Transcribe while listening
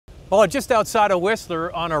Well, just outside of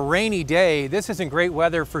Whistler on a rainy day, this isn't great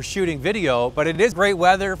weather for shooting video, but it is great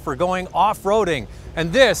weather for going off-roading.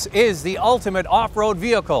 And this is the ultimate off-road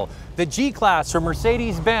vehicle, the G-Class from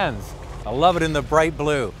Mercedes-Benz. I love it in the bright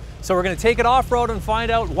blue. So we're going to take it off-road and find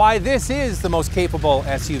out why this is the most capable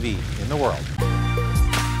SUV in the world.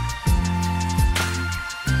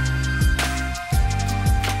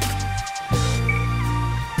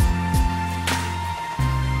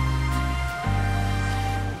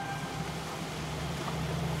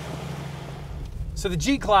 So the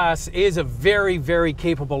G-Class is a very, very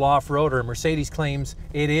capable off-roader. Mercedes claims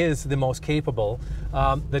it is the most capable.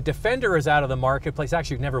 The Defender is out of the marketplace.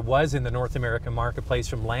 Actually, it never was in the North American marketplace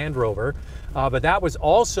from Land Rover. But that was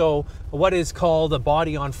also what is called a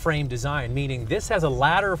body-on-frame design, meaning this has a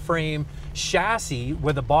ladder frame chassis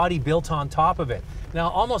with a body built on top of it. Now,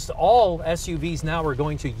 almost all SUVs now are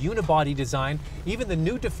going to unibody design. Even the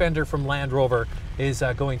new Defender from Land Rover is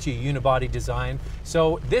going to unibody design.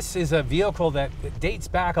 So this is a vehicle that dates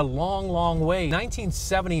back a long, long way.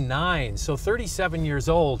 1979, so 37 years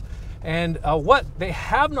old. And what they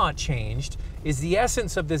have not changed is the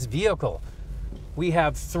essence of this vehicle. We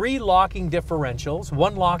have 3 locking differentials.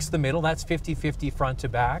 One locks the middle, that's 50-50 front to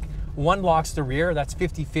back. One locks the rear, that's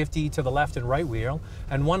 50-50 to the left and right wheel.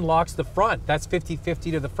 And one locks the front, that's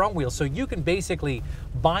 50-50 to the front wheel. So you can basically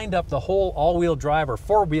bind up the whole all-wheel drive or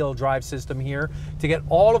 4-wheel drive system here to get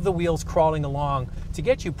all of the wheels crawling along to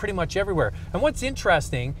get you pretty much everywhere. And what's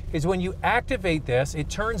interesting is when you activate this, it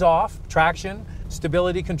turns off traction,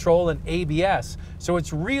 stability control, and ABS. So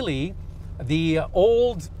it's really the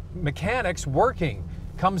old mechanics working.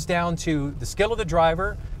 Comes down to the skill of the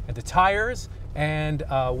driver and the tires and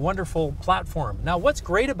a wonderful platform. Now, what's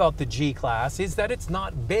great about the G-Class is that it's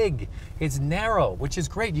not big, it's narrow, which is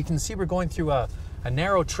great. You can see we're going through a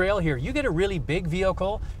narrow trail here. You get a really big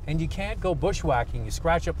vehicle and you can't go bushwhacking. You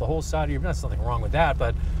scratch up the whole side of your, there's nothing wrong with that,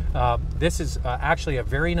 but this is actually a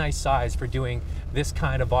very nice size for doing this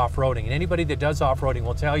kind of off-roading. And anybody that does off-roading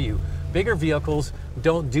will tell you, bigger vehicles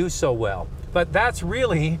don't do so well. But that's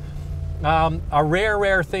really a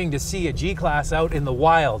rare thing to see a G-Class out in the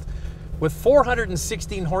wild. With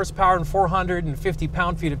 416 horsepower and 450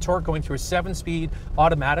 pound-feet of torque going through a 7-speed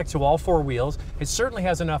automatic to all 4 wheels, it certainly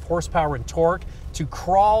has enough horsepower and torque to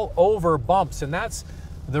crawl over bumps. And that's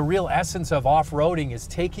the real essence of off-roading, is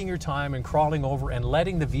taking your time and crawling over and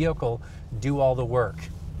letting the vehicle do all the work.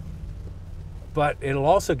 But it'll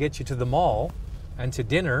also get you to the mall and to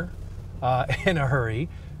dinner in a hurry.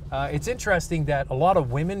 It's interesting that a lot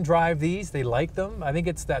of women drive these. They like them. I think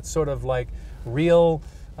it's that sort of like real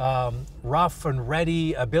rough and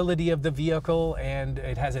ready ability of the vehicle, and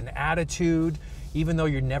it has an attitude, even though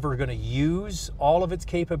you're never going to use all of its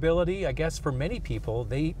capability. I guess for many people,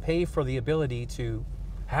 they pay for the ability to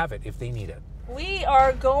have it if they need it. We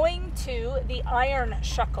are going to the Iron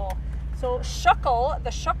Schuckle. So Schuckle, the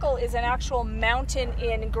Schuckle is an actual mountain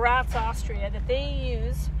in Graz, Austria that they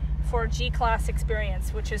use for G-Class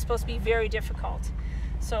experience, which is supposed to be very difficult.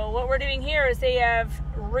 So what we're doing here is they have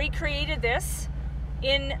recreated this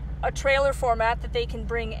in a trailer format that they can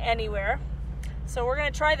bring anywhere. So we're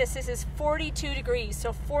going to try this. This is 42 degrees.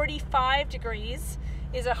 So 45 degrees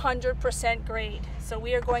is 100% grade. So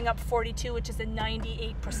we are going up 42, which is a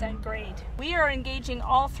 98% grade. We are engaging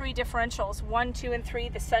all 3 differentials, 1, 2, and 3,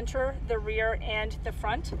 the center, the rear, and the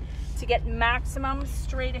front, to get maximum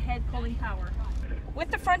straight ahead pulling power. With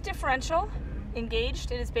the front differential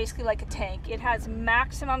engaged, it is basically like a tank. It has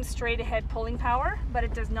maximum straight ahead pulling power, but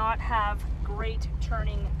it does not have great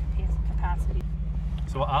turning capacity.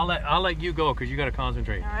 So I'll let you go because you got to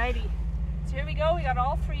concentrate. Alrighty. So here we go. We got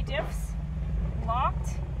all 3 diffs locked.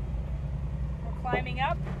 We're climbing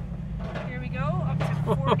up. Here we go, up to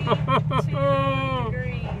 42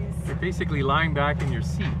 degrees. You're basically lying back in your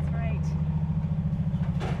seat. That's right.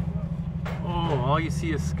 Oh, all you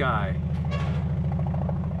see is sky.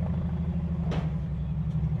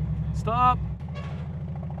 Stop.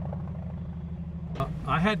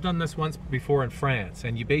 I had done this once before in France,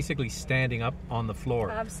 and you're basically standing up on the floor.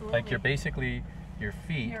 Absolutely. Like you're basically, your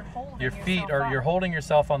feet You're holding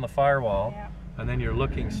yourself on the firewall, yeah. And then you're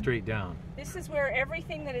looking straight down. This is where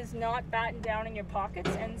everything that is not battened down in your pockets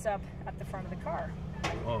ends up at the front of the car.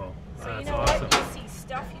 Oh, so that's you know awesome. what? You see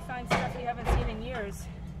stuff, you find stuff you haven't seen in years.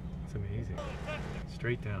 It's amazing.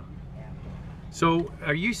 Straight down. So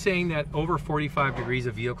are you saying that over 45 degrees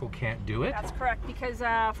a vehicle can't do it? That's correct, because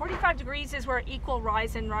 45 degrees is where equal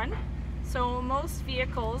rise and run. So most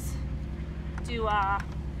vehicles do,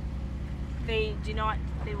 they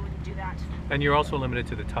wouldn't do that. And you're also limited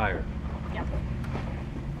to the tire. Yep.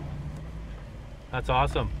 That's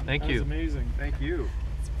awesome. Thank you. That's amazing. Thank you.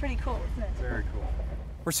 It's pretty cool, isn't it? Very cool.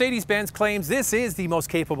 Mercedes-Benz claims this is the most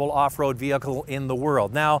capable off-road vehicle in the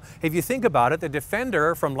world. Now, if you think about it, the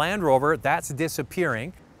Defender from Land Rover, that's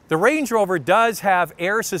disappearing. The Range Rover does have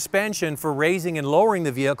air suspension for raising and lowering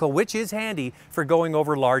the vehicle, which is handy for going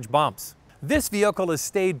over large bumps. This vehicle has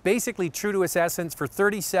stayed basically true to its essence for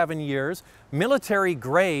 37 years, military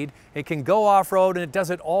grade. It can go off-road and it does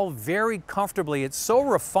it all very comfortably. It's so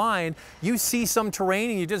refined, you see some terrain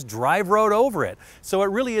and you just drive right over it. So it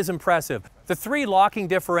really is impressive. The 3 locking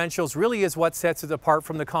differentials really is what sets it apart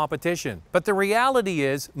from the competition. But the reality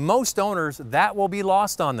is, most owners, that will be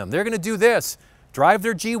lost on them. They're going to do this, drive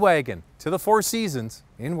their G-Wagon to the Four Seasons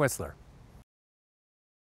in Whistler.